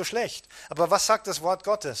gar nicht so schlecht. Aber was sagt das Wort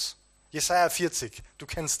Gottes? Jesaja 40, du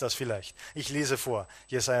kennst das vielleicht. Ich lese vor,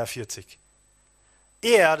 Jesaja 40.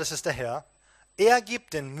 Er, das ist der Herr, er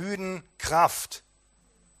gibt den Müden Kraft.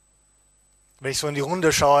 Wenn ich so in die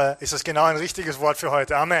Runde schaue, ist das genau ein richtiges Wort für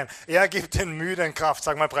heute. Amen. Er gibt den Müden Kraft.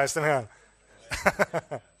 Sag mal, preis dem Herrn.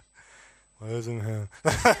 Preis dem Herrn.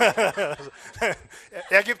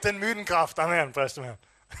 Er gibt den Müden Kraft. Amen. Preis dem Herrn.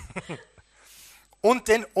 Und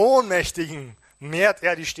den Ohnmächtigen mehrt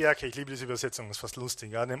er die Stärke. Ich liebe diese Übersetzung, das ist fast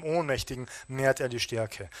lustig. Ja? Dem Ohnmächtigen mehrt er die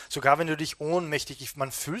Stärke. Sogar wenn du dich ohnmächtig,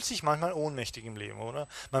 man fühlt sich manchmal ohnmächtig im Leben, oder?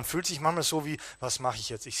 Man fühlt sich manchmal so wie, was mache ich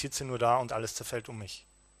jetzt? Ich sitze nur da und alles zerfällt um mich.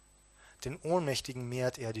 Den Ohnmächtigen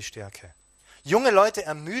mehrt er die Stärke. Junge Leute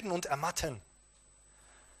ermüden und ermatten.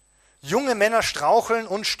 Junge Männer straucheln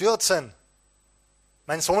und stürzen.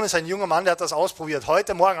 Mein Sohn ist ein junger Mann, der hat das ausprobiert.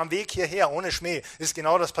 Heute Morgen am Weg hierher, ohne Schmäh, ist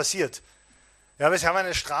genau das passiert. Ja, wir haben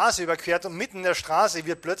eine Straße überquert und mitten in der Straße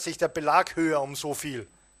wird plötzlich der Belag höher um so viel.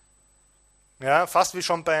 Ja, fast wie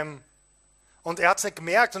schon beim... Und er hat es nicht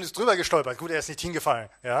gemerkt und ist drüber gestolpert. Gut, er ist nicht hingefallen.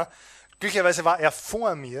 Ja. Glücklicherweise war er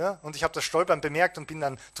vor mir und ich habe das Stolpern bemerkt und bin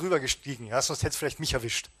dann drüber gestiegen. Ja, sonst hätte es vielleicht mich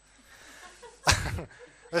erwischt.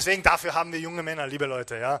 Deswegen, dafür haben wir junge Männer, liebe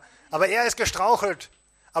Leute. Ja. Aber er ist gestrauchelt.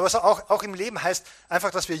 Aber so auch im Leben heißt einfach,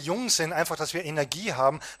 dass wir jung sind, einfach, dass wir Energie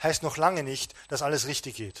haben, heißt noch lange nicht, dass alles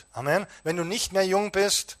richtig geht. Amen. Wenn du nicht mehr jung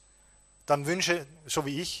bist, dann wünsche, so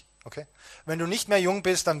wie ich, okay? Wenn du nicht mehr jung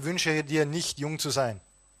bist, dann wünsche dir nicht jung zu sein.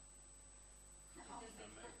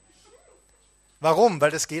 Warum?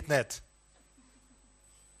 Weil das geht nicht.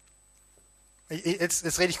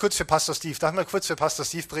 Jetzt rede ich kurz für Pastor Steve. Darf ich mal kurz für Pastor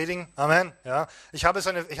Steve predigen? Amen. Ja. Ich hatte so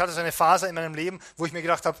eine Phase in meinem Leben, wo ich mir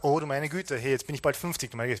gedacht habe, oh du meine Güte, hey, jetzt bin ich bald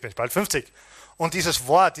 50. Jetzt bin ich bald 50. Und dieses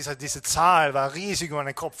Wort, diese Zahl war riesig über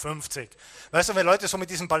meinen Kopf, 50. Weißt du, wenn Leute so mit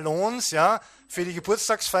diesen Ballons, ja, für die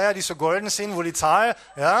Geburtstagsfeier, die so golden sind, wo die Zahl,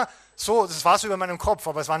 ja, so, das war so über meinem Kopf,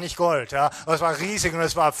 aber es war nicht Gold, ja. Aber es war riesig und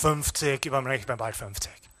es war 50, ich bin bald 50.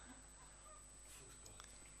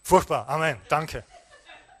 Furchtbar, Amen, danke.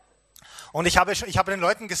 Und ich habe den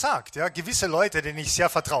Leuten gesagt, ja, gewisse Leute, denen ich sehr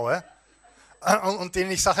vertraue und denen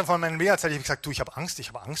ich Sachen von meinem Leben erzähle, ich habe gesagt, du, ich habe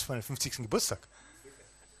Angst vor meinem 50. Geburtstag.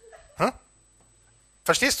 Hm?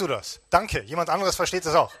 Verstehst du das? Danke, jemand anderes versteht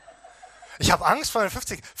das auch. Ich habe Angst vor meinem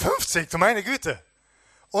 50. 50, du meine Güte.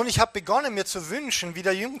 Und ich habe begonnen, mir zu wünschen,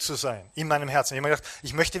 wieder jung zu sein in meinem Herzen. Ich habe mir gedacht,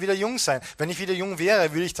 ich möchte wieder jung sein. Wenn ich wieder jung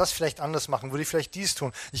wäre, würde ich das vielleicht anders machen, würde ich vielleicht dies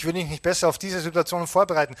tun. Ich würde mich nicht besser auf diese Situationen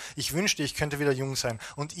vorbereiten. Ich wünschte, ich könnte wieder jung sein.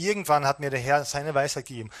 Und irgendwann hat mir der Herr seine Weisheit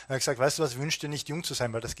gegeben. Er hat gesagt, weißt du was, wünsch dir nicht jung zu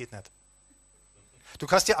sein, weil das geht nicht. Du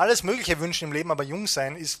kannst dir alles Mögliche wünschen im Leben, aber jung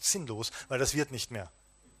sein ist sinnlos, weil das wird nicht mehr.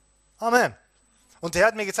 Amen. Und der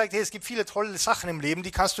hat mir gezeigt, hey, es gibt viele tolle Sachen im Leben,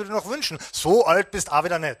 die kannst du dir noch wünschen. So alt bist du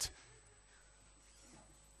wieder nicht.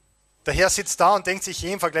 Der Herr sitzt da und denkt sich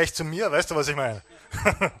je im Vergleich zu mir, weißt du, was ich meine?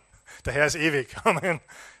 Der Herr ist ewig. Amen.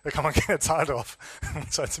 Da kann man keine Zahl drauf.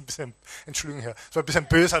 Das war jetzt ein bisschen, Entschuldigung, Herr, das war ein bisschen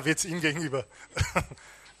böser Witz ihm gegenüber.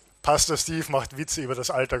 Pastor Steve macht Witze über das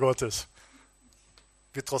Alter Gottes.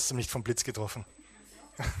 Wird trotzdem nicht vom Blitz getroffen.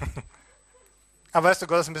 Aber weißt du,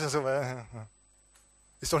 Gott ist ein bisschen so,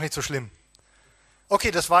 ist doch nicht so schlimm. Okay,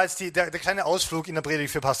 das war jetzt der kleine Ausflug in der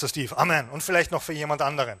Predigt für Pastor Steve. Amen. Und vielleicht noch für jemand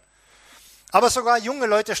anderen. Aber sogar junge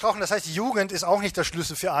Leute strauchen, das heißt, Jugend ist auch nicht der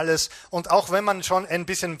Schlüssel für alles. Und auch wenn man schon ein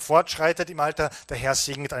bisschen fortschreitet im Alter, der Herr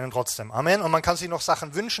segnet einen trotzdem. Amen. Und man kann sich noch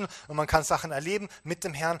Sachen wünschen und man kann Sachen erleben mit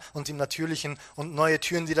dem Herrn und im Natürlichen und neue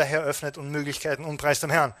Türen, die der Herr öffnet und Möglichkeiten und preis dem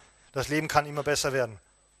Herrn. Das Leben kann immer besser werden.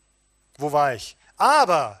 Wo war ich?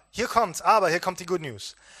 Aber, hier kommt die Good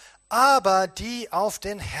News. Aber die auf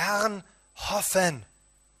den Herrn hoffen.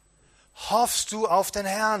 Hoffst du auf den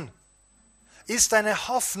Herrn? Ist deine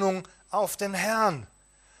Hoffnung auf den Herrn?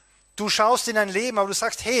 Du schaust in dein Leben, aber du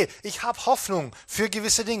sagst, hey, ich habe Hoffnung für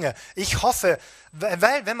gewisse Dinge. Ich hoffe,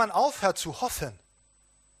 weil wenn man aufhört zu hoffen,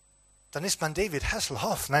 dann ist man David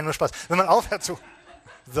Hasselhoff. Nein, nur Spaß. Wenn man aufhört zu...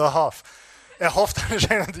 The Hoff. Er hofft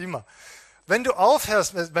anscheinend immer. Wenn du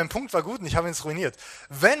aufhörst, mein Punkt war gut und ich habe ihn ruiniert.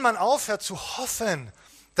 Wenn man aufhört zu hoffen,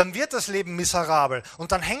 dann wird das Leben miserabel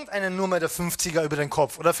und dann hängt einem nur mehr der 50er über den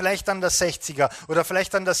Kopf oder vielleicht dann der 60er oder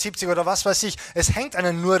vielleicht dann der 70er oder was weiß ich. Es hängt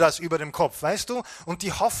einem nur das über dem Kopf, weißt du? Und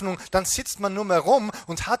die Hoffnung, dann sitzt man nur mehr rum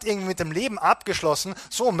und hat irgendwie mit dem Leben abgeschlossen.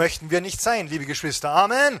 So möchten wir nicht sein, liebe Geschwister.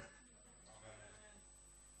 Amen.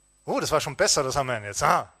 Oh, das war schon besser, das Amen jetzt.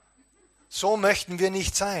 So möchten wir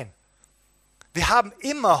nicht sein. Wir haben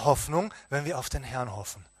immer Hoffnung, wenn wir auf den Herrn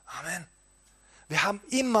hoffen. Amen. Wir haben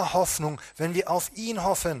immer Hoffnung, wenn wir auf ihn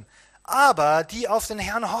hoffen. Aber die auf den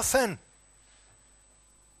Herrn hoffen.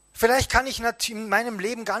 Vielleicht kann ich in meinem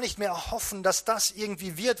Leben gar nicht mehr hoffen, dass das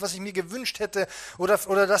irgendwie wird, was ich mir gewünscht hätte.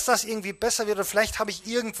 Oder dass das irgendwie besser wird. Oder vielleicht habe ich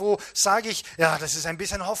irgendwo, sage ich, ja, das ist ein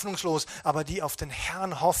bisschen hoffnungslos. Aber die auf den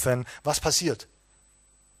Herrn hoffen, was passiert?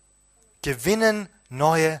 Gewinnen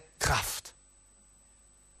neue Kraft.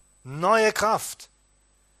 Neue Kraft.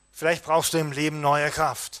 Vielleicht brauchst du im Leben neue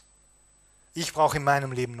Kraft. Ich brauche in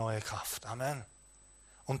meinem Leben neue Kraft. Amen.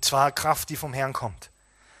 Und zwar Kraft, die vom Herrn kommt.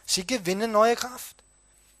 Sie gewinnen neue Kraft.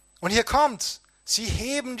 Und hier kommt's. Sie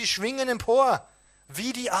heben die Schwingen empor,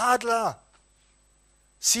 wie die Adler.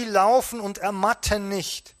 Sie laufen und ermatten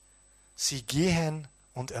nicht. Sie gehen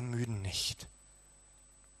und ermüden nicht.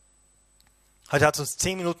 Heute hat es uns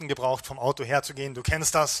 10 Minuten gebraucht, vom Auto herzugehen. Du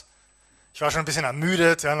kennst das. Ich war schon ein bisschen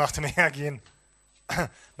ermüdet, ja, nach dem Hergehen.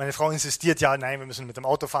 Meine Frau insistiert, ja, nein, wir müssen mit dem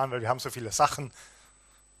Auto fahren, weil wir haben so viele Sachen.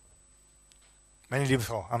 Meine liebe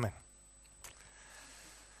Frau, Amen.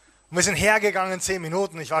 Und wir sind hergegangen 10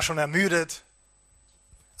 Minuten, ich war schon ermüdet.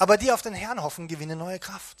 Aber die auf den Herrn hoffen, gewinnen neue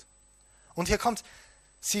Kraft. Und hier kommt,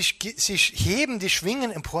 sie heben die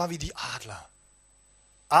Schwingen empor wie die Adler.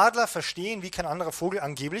 Adler verstehen, wie kein anderer Vogel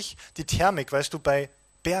angeblich, die Thermik, weißt du, bei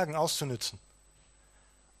Bergen auszunützen.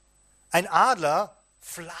 Ein Adler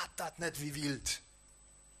flattert nicht wie wild.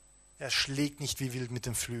 Er schlägt nicht wie wild mit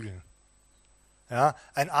den Flügeln. Ja,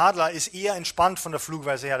 ein Adler ist eher entspannt von der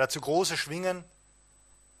Flugweise her, dazu große Schwingen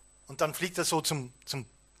und dann fliegt er so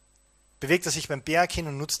bewegt er sich beim Berg hin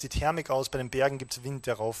und nutzt die Thermik aus. Bei den Bergen gibt es Wind,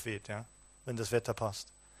 der raufweht, ja, wenn das Wetter passt.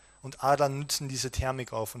 Und Adler nutzen diese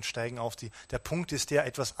Thermik auf und steigen auf die. Der Punkt ist der,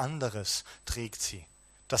 etwas anderes trägt sie.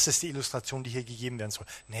 Das ist die Illustration, die hier gegeben werden soll.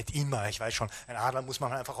 Nicht immer, ich weiß schon, ein Adler muss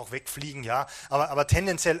man einfach auch wegfliegen, ja. Aber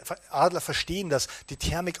tendenziell, Adler verstehen das, die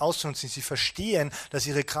Thermik auszunutzen. Sie verstehen, dass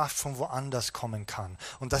ihre Kraft von woanders kommen kann.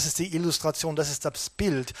 Und das ist die Illustration, das ist das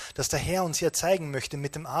Bild, das der Herr uns hier zeigen möchte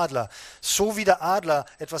mit dem Adler. So wie der Adler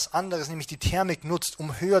etwas anderes, nämlich die Thermik nutzt,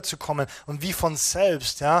 um höher zu kommen. Und wie von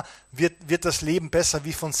selbst, ja, wird das Leben besser,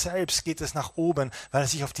 wie von selbst geht es nach oben, weil er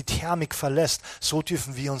sich auf die Thermik verlässt. So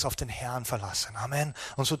dürfen wir uns auf den Herrn verlassen. Amen.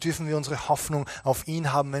 Und so dürfen wir unsere Hoffnung auf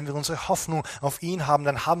ihn haben. Wenn wir unsere Hoffnung auf ihn haben,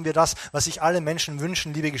 dann haben wir das, was sich alle Menschen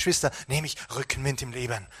wünschen, liebe Geschwister, nämlich Rückenwind im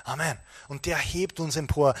Leben. Amen. Und der hebt uns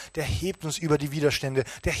empor, der hebt uns über die Widerstände,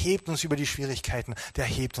 der hebt uns über die Schwierigkeiten, der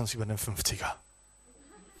hebt uns über den 50er.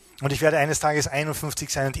 Und ich werde eines Tages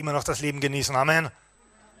 51 sein und immer noch das Leben genießen. Amen.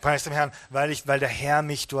 Preis dem Herrn, weil der Herr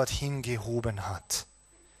mich dorthin gehoben hat.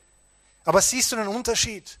 Aber siehst du den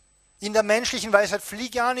Unterschied? In der menschlichen Weisheit,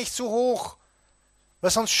 flieg ja nicht zu hoch, weil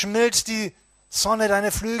sonst schmilzt die Sonne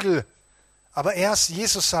deine Flügel. Aber erst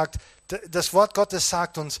Jesus sagt, das Wort Gottes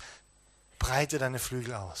sagt uns, breite deine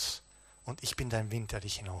Flügel aus und ich bin dein Wind, der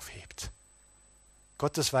dich hinaufhebt.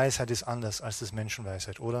 Gottes Weisheit ist anders als des Menschen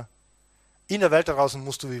Weisheit, oder? In der Welt da draußen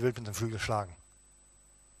musst du wie wild mit den Flügeln schlagen,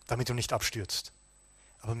 damit du nicht abstürzt.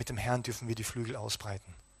 Aber mit dem Herrn dürfen wir die Flügel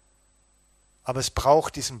ausbreiten. Aber es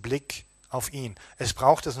braucht diesen Blick auf ihn. Es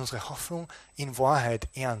braucht, dass unsere Hoffnung in Wahrheit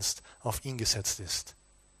ernst auf ihn gesetzt ist.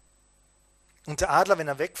 Und der Adler, wenn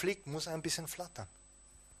er wegfliegt, muss ein bisschen flattern.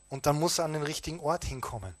 Und dann muss er an den richtigen Ort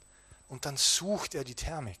hinkommen. Und dann sucht er die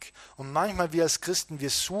Thermik. Und manchmal wir als Christen,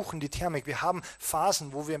 wir suchen die Thermik. Wir haben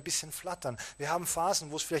Phasen, wo wir ein bisschen flattern. Wir haben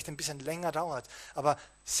Phasen, wo es vielleicht ein bisschen länger dauert. Aber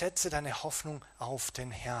setze deine Hoffnung auf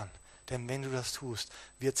den Herrn. Denn wenn du das tust,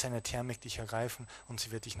 wird seine Thermik dich ergreifen und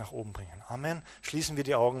sie wird dich nach oben bringen. Amen. Schließen wir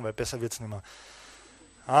die Augen, weil besser wird es nicht mehr.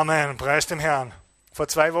 Amen. Preis dem Herrn. Vor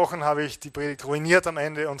 2 Wochen habe ich die Predigt ruiniert am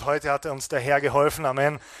Ende und heute hat uns der Herr geholfen.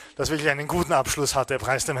 Amen. Dass wirklich einen guten Abschluss hatte.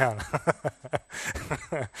 Preis dem Herrn.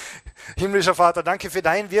 Himmlischer Vater, danke für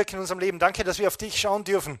dein Wirken in unserem Leben. Danke, dass wir auf dich schauen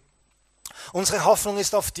dürfen. Unsere Hoffnung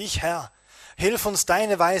ist auf dich, Herr. Hilf uns,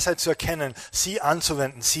 deine Weisheit zu erkennen, sie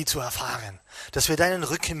anzuwenden, sie zu erfahren. Dass wir deinen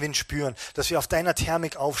Rückenwind spüren, dass wir auf deiner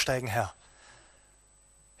Thermik aufsteigen, Herr.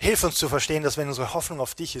 Hilf uns zu verstehen, dass wenn unsere Hoffnung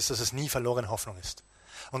auf dich ist, dass es nie verlorene Hoffnung ist.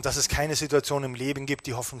 Und dass es keine Situation im Leben gibt,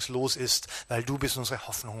 die hoffnungslos ist, weil du bist unsere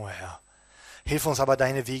Hoffnung, o Herr. Hilf uns aber,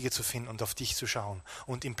 deine Wege zu finden und auf dich zu schauen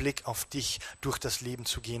und im Blick auf dich durch das Leben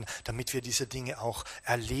zu gehen, damit wir diese Dinge auch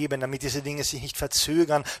erleben, damit diese Dinge sich nicht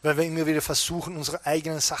verzögern, weil wir immer wieder versuchen, unsere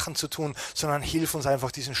eigenen Sachen zu tun, sondern hilf uns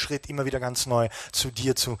einfach, diesen Schritt immer wieder ganz neu zu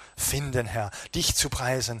dir zu finden, Herr. Dich zu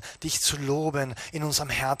preisen, dich zu loben in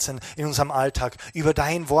unserem Herzen, in unserem Alltag, über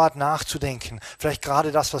dein Wort nachzudenken. Vielleicht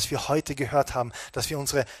gerade das, was wir heute gehört haben, dass wir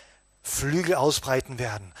unsere Flügel ausbreiten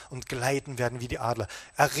werden und gleiten werden wie die Adler.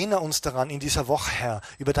 Erinnere uns daran, in dieser Woche, Herr,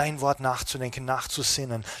 über dein Wort nachzudenken,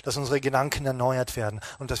 nachzusinnen, dass unsere Gedanken erneuert werden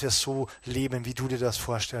und dass wir so leben, wie du dir das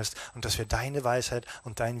vorstellst und dass wir deine Weisheit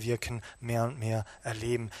und dein Wirken mehr und mehr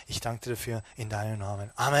erleben. Ich danke dir dafür in deinem Namen.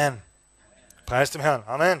 Amen. Preis dem Herrn.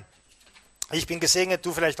 Amen. Ich bin gesegnet,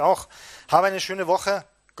 du vielleicht auch. Habe eine schöne Woche.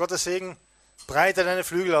 Gottes Segen. Breite deine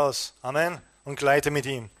Flügel aus. Amen. Und gleite mit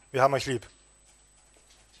ihm. Wir haben euch lieb.